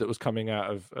words that was coming out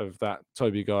of that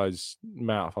Toby guy's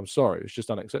mouth, I'm sorry, it's just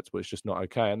unacceptable. It's just not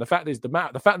okay. And the fact is, the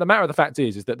matter of the fact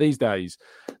is that these days,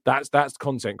 that's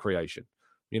content creation.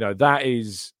 That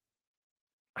is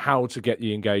how to get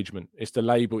the engagement. It's to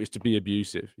label, it's to be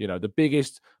abusive. The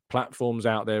biggest platforms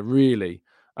out there really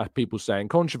are people saying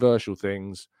controversial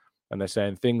things, and they're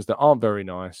saying things that aren't very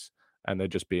nice, and they're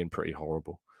just being pretty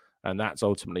horrible. And that's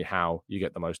ultimately how you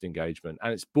get the most engagement.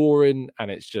 And it's boring, and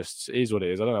it is what it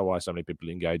is. I don't know why so many people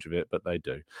engage with it, but they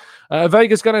do.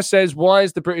 Vegas Gunner says, why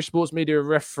is the British sports media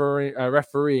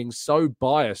refereeing so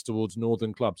biased towards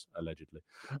northern clubs? Allegedly.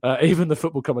 Even the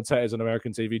football commentators on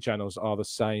American TV channels are the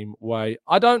same way.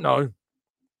 I don't know.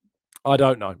 I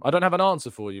don't have an answer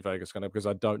for you, Vegas Gunner, because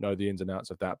I don't know the ins and outs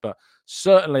of that. But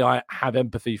certainly I have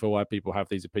empathy for why people have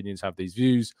these opinions, have these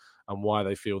views, and why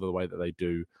they feel the way that they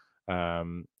do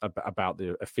about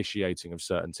the officiating of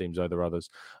certain teams over others.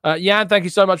 Jan, thank you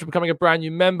so much for becoming a brand new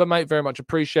member, mate. Very much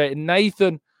appreciated.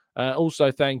 Nathan,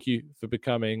 also thank you for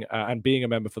becoming and being a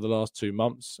member for the last 2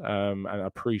 months. And I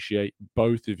appreciate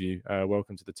both of you.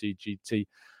 Welcome to the TGT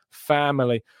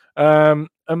family. Umpumlelo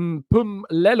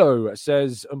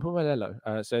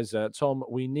says, Tom,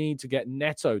 we need to get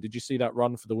Neto. Did you see that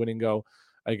run for the winning goal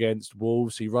against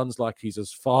Wolves? He runs like he's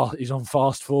on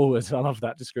fast forward. I love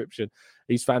that description.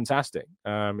 He's fantastic.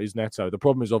 He's Neto. The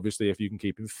problem is obviously if you can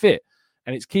keep him fit,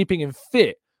 and it's keeping him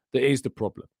fit that is the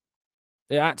problem.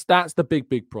 That's the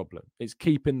big problem. It's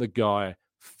keeping the guy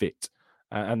fit.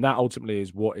 And that ultimately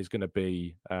is what is going to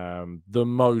be the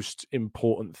most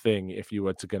important thing if you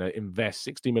were to going to invest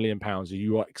 £60 million.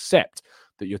 You accept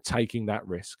that you're taking that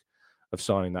risk of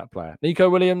signing that player. Nico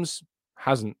Williams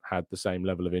hasn't had the same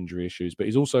level of injury issues, but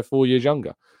he's also 4 years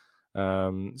younger.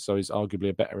 So he's arguably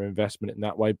a better investment in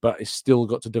that way, but it's still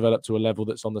got to develop to a level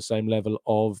that's on the same level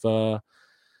of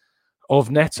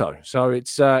Neto. So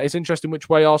it's interesting which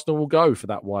way Arsenal will go for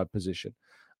that wide position.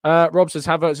 Rob says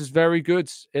Havertz is very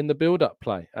good in the build-up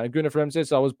play. Gunnar from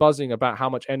says, I was buzzing about how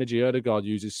much energy Ødegaard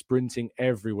uses sprinting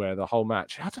everywhere the whole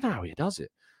match. I don't know how he does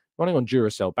it. Running on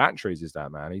Duracell batteries is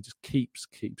that, man. He just keeps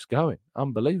going.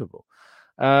 Unbelievable.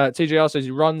 TJR says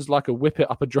he runs like a whippet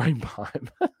up a drain pipe.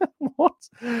 What?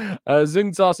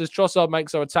 Zungtar says Trossard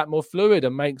makes our attack more fluid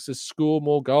and makes us score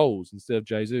more goals instead of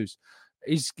Jesus.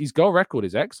 His goal record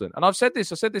is excellent. And I said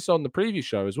this on the previous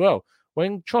show as well.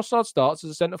 When Trossard starts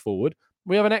as a centre forward,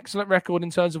 we have an excellent record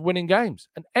in terms of winning games.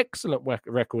 An excellent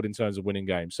record in terms of winning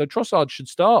games. So Trossard should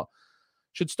start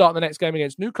the next game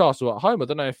against Newcastle at home. I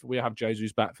don't know if we have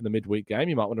Jesus back for the midweek game.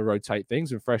 You might want to rotate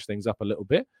things and fresh things up a little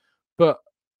bit. But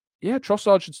yeah,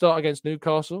 Trossard should start against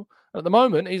Newcastle. At the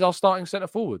moment, he's our starting centre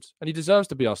forward, and he deserves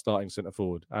to be our starting centre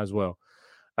forward as well.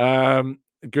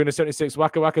 Guna76,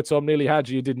 Waka Waka Tom, nearly had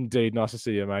you. You did indeed. Nice to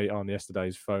see you, mate, on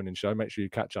yesterday's phone-in show. Make sure you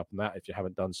catch up on that if you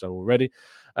haven't done so already.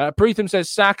 Preetham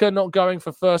says, Saka not going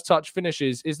for first touch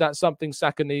finishes. Is that something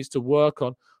Saka needs to work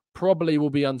on? Probably will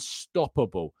be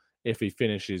unstoppable if he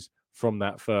finishes from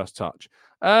that first touch.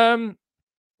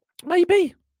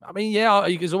 Maybe. I mean, yeah,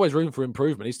 there's always room for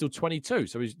improvement. He's still 22,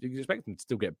 so you expect him to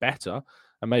still get better.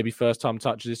 And maybe first-time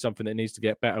touches is something that needs to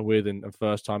get better with and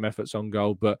first-time efforts on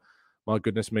goal. But my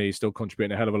goodness me, he's still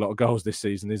contributing a hell of a lot of goals this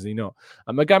season, isn't he not?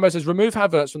 And Magambo says, remove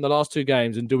Havertz from the last 2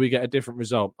 games and do we get a different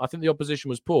result? I think the opposition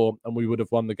was poor and we would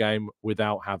have won the game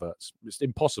without Havertz. It's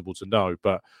impossible to know,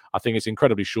 but I think it's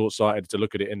incredibly short-sighted to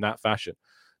look at it in that fashion.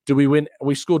 Do we win?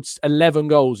 We scored 11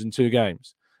 goals in 2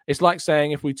 games. It's like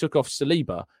saying if we took off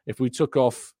Saliba, if we took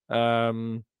off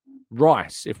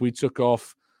Rice, if we took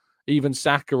off even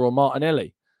Saka or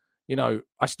Martinelli,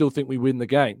 I still think we win the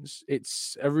games.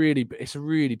 It's a really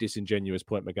disingenuous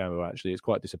point, Magambo, actually. It's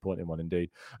quite a disappointing one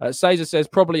indeed. Caesar says,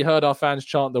 probably heard our fans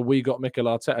chant the We Got Mikel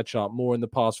Arteta chant more in the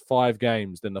past 5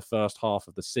 games than the first half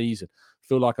of the season.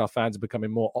 Feel like our fans are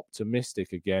becoming more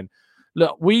optimistic again.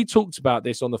 Look, we talked about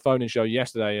this on the phone-in show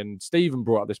yesterday, and Stephen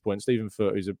brought up this point. Stephen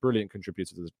Foote, who's a brilliant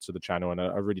contributor to the channel and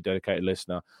a really dedicated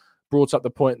listener, brought up the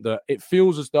point that it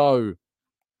feels as though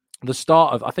the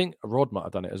start of, I think Rod might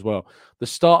have done it as well, the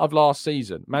start of last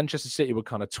season, Manchester City were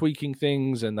kind of tweaking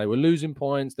things and they were losing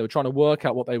points. They were trying to work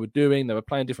out what they were doing. They were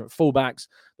playing different fullbacks.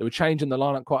 They were changing the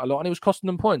lineup quite a lot, and it was costing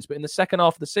them points. But in the second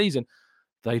half of the season,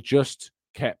 they just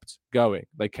kept going.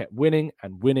 They kept winning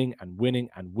and winning and winning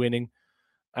and winning.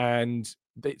 And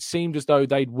it seemed as though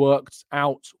they'd worked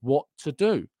out what to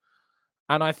do.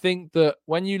 And I think that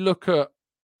when you look at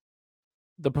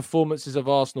the performances of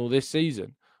Arsenal this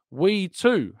season, we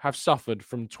too have suffered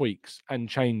from tweaks and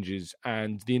changes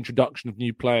and the introduction of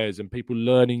new players and people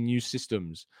learning new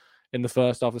systems in the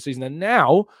first half of the season. And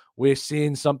now we're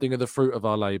seeing something of the fruit of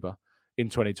our labour in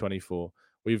 2024.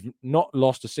 We've not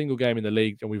lost a single game in the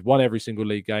league, and we've won every single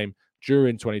league game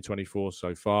during 2024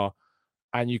 so far.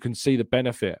 And you can see the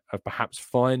benefit of perhaps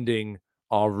finding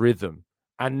our rhythm.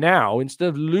 And now, instead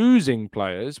of losing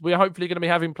players, we're hopefully going to be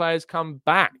having players come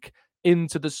back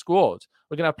into the squad.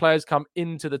 We're going to have players come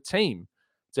into the team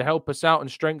to help us out and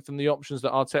strengthen the options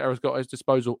that Arteta has got at his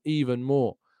disposal even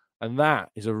more. And that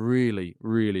is a really,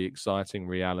 really exciting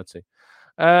reality.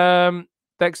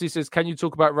 Dexy says, can you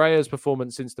talk about Raya's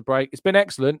performance since the break? It's been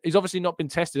excellent. He's obviously not been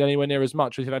tested anywhere near as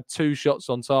much. We've had 2 shots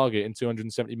on target in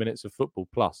 270 minutes of football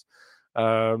plus.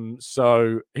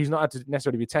 So he's not had to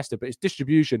necessarily be tested, but his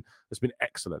distribution has been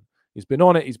excellent. He's been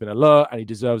on it, he's been alert, and he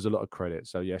deserves a lot of credit.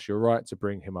 So yes, you're right to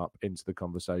bring him up into the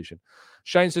conversation.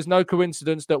 Shane says, no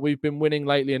coincidence that we've been winning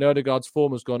lately and Ødegaard's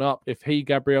form has gone up. If he,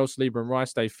 Gabriel, Saliba and Rice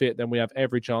stay fit, then we have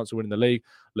every chance of winning the league.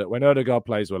 Look, when Ødegaard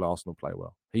plays well, Arsenal play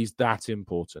well. He's that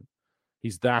important.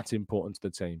 He's that important to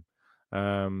the team.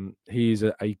 He's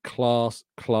a class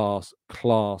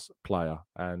player,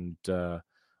 and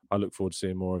I look forward to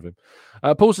seeing more of him.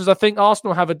 Paul says, I think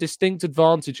Arsenal have a distinct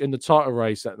advantage in the title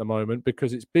race at the moment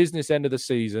because it's business end of the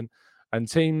season and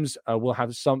teams will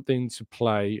have something to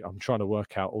play. I'm trying to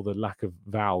work out all the lack of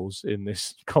vowels in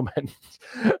this comment.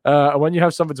 When you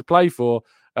have something to play for,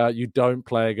 you don't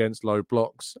play against low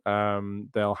blocks.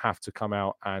 They'll have to come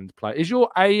out and play. Is your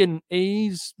A and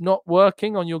E's not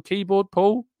working on your keyboard,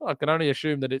 Paul? I can only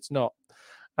assume that it's not.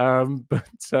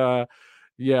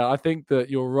 Yeah, I think that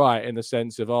you're right in the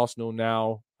sense of Arsenal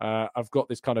now. I've got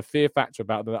this kind of fear factor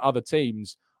about them that other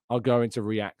teams are going to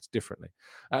react differently.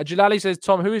 Jalali says,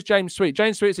 Tom, who is James Sweet?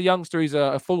 James Sweet's a youngster. He's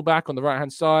a fullback on the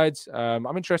right-hand side. I'm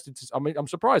interested to... I'm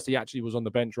surprised he actually was on the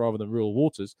bench rather than Real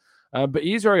Waters. But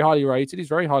he is very highly rated. He's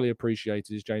very highly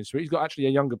appreciated, is James Sweet. He's got actually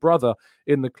a younger brother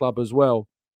in the club as well.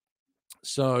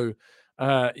 So...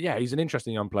 yeah, he's an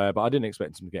interesting young player, but I didn't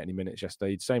expect him to get any minutes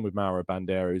yesterday. Same with Mauro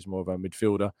Bandera, who's more of a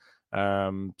midfielder.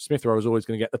 Smith Rowe was always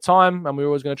going to get the time, and we were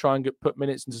always going to try and put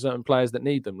minutes into certain players that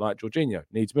need them, like Jorginho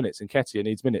needs minutes, Nketiah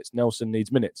needs minutes, Nelson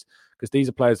needs minutes, because these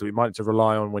are players that we might need to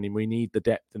rely on when we need the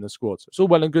depth in the squad. So it's all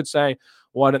well and good saying,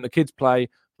 why don't the kids play?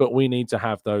 But we need to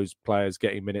have those players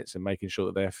getting minutes and making sure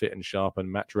that they're fit and sharp and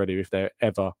match ready if they're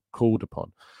ever called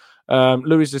upon.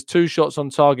 Lewis has 2 shots on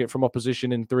target from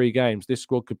opposition in 3 games. This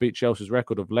squad could beat Chelsea's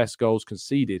record of less goals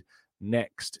conceded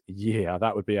next year.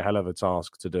 That would be a hell of a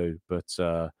task to do, but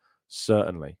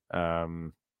certainly.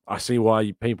 I see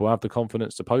why people have the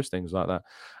confidence to post things like that.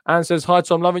 Anne says, hi,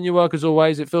 Tom, loving your work as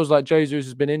always. It feels like Jesus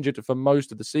has been injured for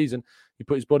most of the season. He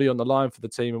put his body on the line for the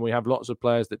team, and we have lots of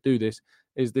players that do this.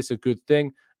 Is this a good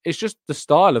thing? It's just the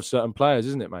style of certain players,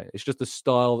 isn't it, mate? It's just the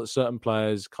style that certain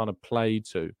players kind of play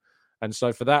to. And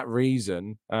so for that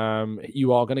reason,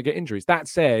 you are going to get injuries. That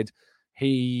said,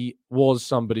 he was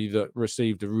somebody that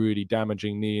received a really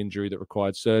damaging knee injury that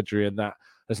required surgery, and that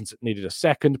has needed a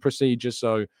second procedure.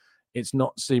 So it's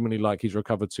not seemingly like he's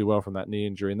recovered too well from that knee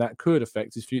injury, and that could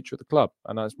affect his future at the club.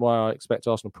 And that's why I expect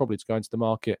Arsenal probably to go into the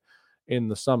market in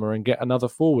the summer and get another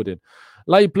forward in.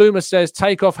 Leigh Bloomer says,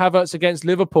 take off Havertz against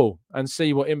Liverpool and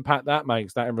see what impact that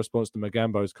makes. That in response to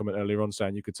Magambo's comment earlier on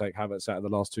saying you could take Havertz out of the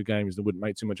last 2 games and it wouldn't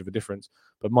make too much of a difference.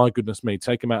 But my goodness me,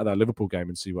 take him out of that Liverpool game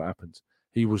and see what happens.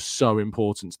 He was so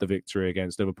important to the victory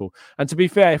against Liverpool. And to be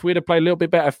fair, if we'd have played a little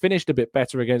bit better, finished a bit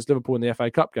better against Liverpool in the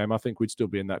FA Cup game, I think we'd still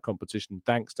be in that competition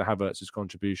thanks to Havertz's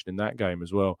contribution in that game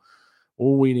as well.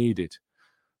 All we needed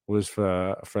was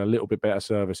for a little bit better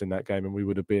service in that game, and we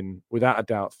would have been, without a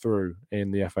doubt, through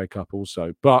in the FA Cup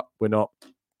also. But we're not.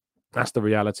 That's the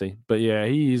reality. But yeah,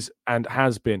 he is and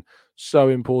has been so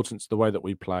important to the way that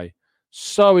we play.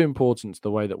 So important to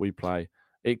the way that we play.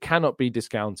 It cannot be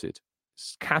discounted.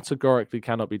 Categorically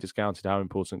cannot be discounted how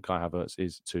important Kai Havertz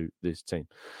is to this team.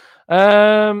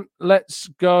 Let's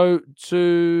go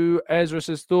to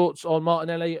Ezra's thoughts on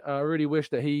Martinelli. I really wish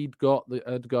that he'd got the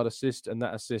Ødegaard assist and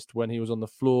that assist when he was on the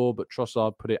floor, but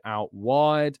Trossard put it out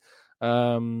wide.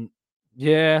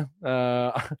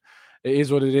 It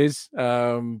is what it is.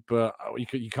 But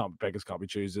you can't, beggars can't be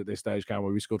choosers at this stage, can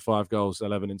we? We scored 5 goals,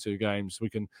 11 in 2 games. We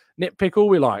can nitpick all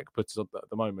we like, but at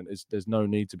the moment, there's no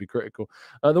need to be critical.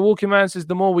 The Walking Man says,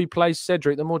 the more we play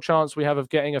Cedric, the more chance we have of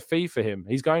getting a fee for him.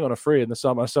 He's going on a free in the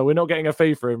summer, so we're not getting a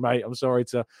fee for him, mate. I'm sorry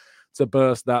to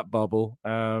burst that bubble.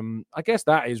 I guess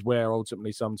that is where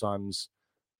ultimately sometimes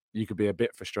you could be a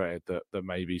bit frustrated that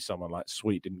maybe someone like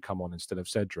Sweet didn't come on instead of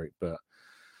Cedric. But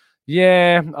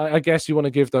yeah, I guess you want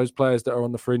to give those players that are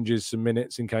on the fringes some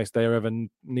minutes in case they ever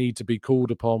need to be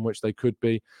called upon, which they could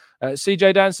be.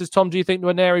 CJ Dan says, Tom, do you think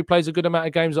Nwaneri plays a good amount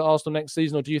of games at Arsenal next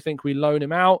season, or do you think we loan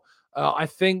him out? I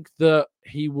think that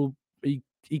he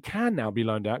can now be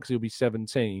loaned out because he'll be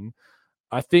 17.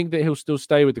 I think that he'll still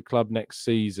stay with the club next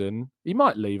season. He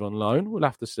might leave on loan. We'll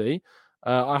have to see.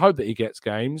 I hope that he gets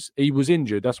games. He was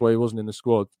injured. That's why he wasn't in the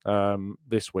squad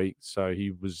this week. So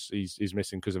he's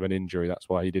missing because of an injury. That's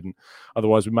why he didn't.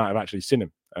 Otherwise, we might have actually seen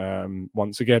him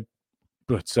once again.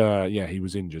 But he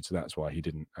was injured, so that's why he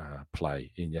didn't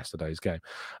play in yesterday's game.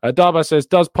 Darba says,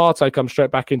 does Partey come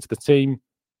straight back into the team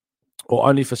or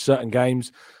only for certain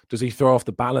games? Does he throw off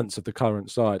the balance of the current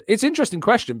side? It's an interesting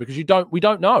question because we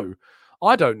don't know.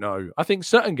 I don't know. I think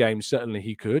certain games, certainly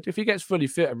he could. If he gets fully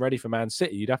fit and ready for Man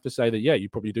City, you'd have to say that, you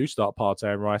probably do start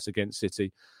Partey and Rice against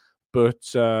City. But,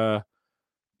 it's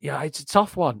a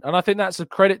tough one. And I think that's a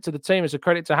credit to the team. It's a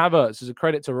credit to Havertz. It's a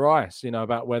credit to Rice,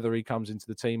 about whether he comes into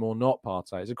the team or not,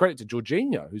 Partey. It's a credit to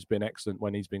Jorginho, who's been excellent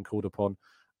when he's been called upon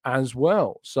as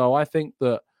well. So I think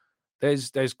that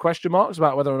there's question marks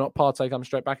about whether or not Partey comes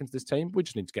straight back into this team. We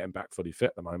just need to get him back fully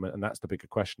fit at the moment. And that's the bigger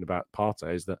question about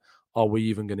Partey, is that are we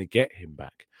even going to get him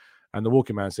back? And the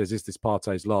Walking Man says, is this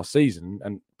Partey's last season?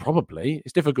 And probably.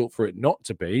 It's difficult for it not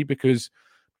to be because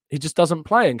he just doesn't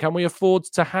play. And can we afford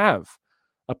to have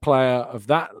a player of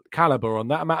that caliber on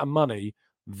that amount of money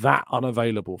that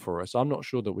unavailable for us? I'm not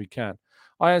sure that we can.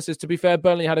 Ian says, to be fair,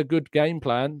 Burnley had a good game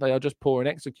plan. They are just poor in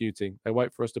executing. They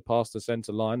wait for us to pass the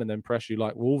centre line and then press you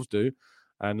like Wolves do,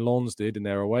 and Lens did in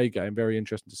their away game. Very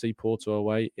interesting to see Porto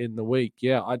away in the week.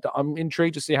 Yeah, I'm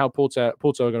intrigued to see how Porto are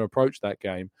going to approach that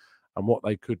game and what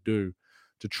they could do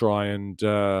to try and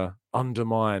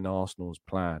undermine Arsenal's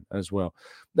plan as well.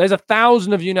 There's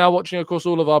 1,000 of you now watching across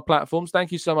all of our platforms.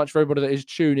 Thank you so much for everybody that is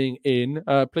tuning in.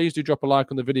 Please do drop a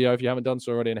like on the video if you haven't done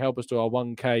so already and help us to our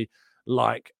 1K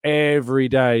like every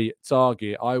day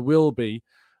target. I will be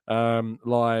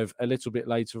live a little bit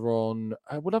later on.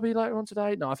 Would I be later on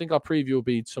today? No, I think our preview will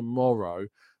be tomorrow.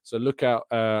 So look out.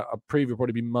 A preview will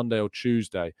probably be Monday or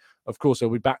Tuesday. Of course, I'll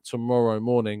be back tomorrow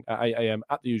morning at 8 a.m.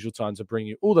 at the usual time to bring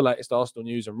you all the latest Arsenal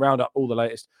news and round up all the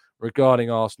latest regarding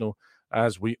Arsenal,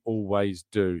 as we always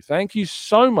do. Thank you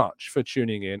so much for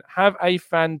tuning in. Have a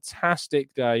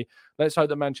fantastic day. Let's hope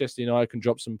that Manchester United can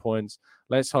drop some points.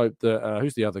 Let's hope that,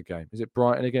 who's the other game? Is it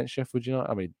Brighton against Sheffield United?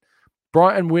 I mean,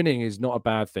 Brighton winning is not a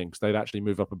bad thing because they'd actually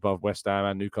move up above West Ham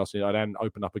and Newcastle United and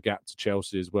open up a gap to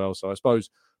Chelsea as well. So I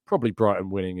suppose probably Brighton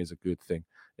winning is a good thing,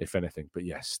 if anything. But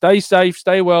yes, stay safe,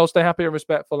 stay well, stay happy and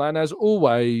respectful. And as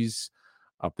always,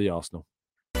 up the Arsenal.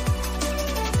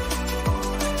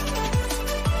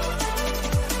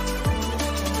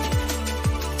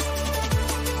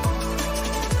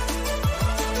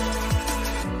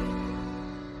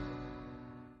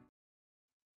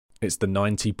 It's the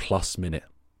 90-plus minute.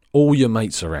 All your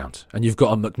mates around, and you've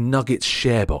got a McNuggets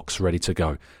share box ready to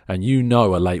go, and you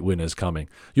know a late winner's coming.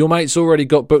 Your mate's already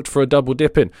got booked for a double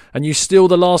dipping, and you steal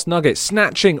the last nugget,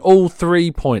 snatching all 3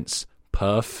 points.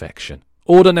 Perfection.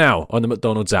 Order now on the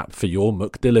McDonald's app for your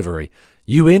McDelivery.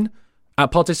 You in?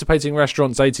 At participating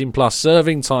restaurants, 18 plus,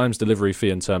 serving times, delivery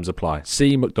fee and terms apply.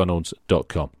 See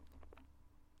mcdonalds.com.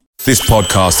 This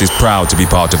podcast is proud to be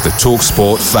part of the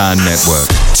TalkSport Fan Network.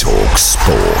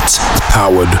 TalkSport.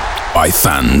 Powered by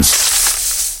fans.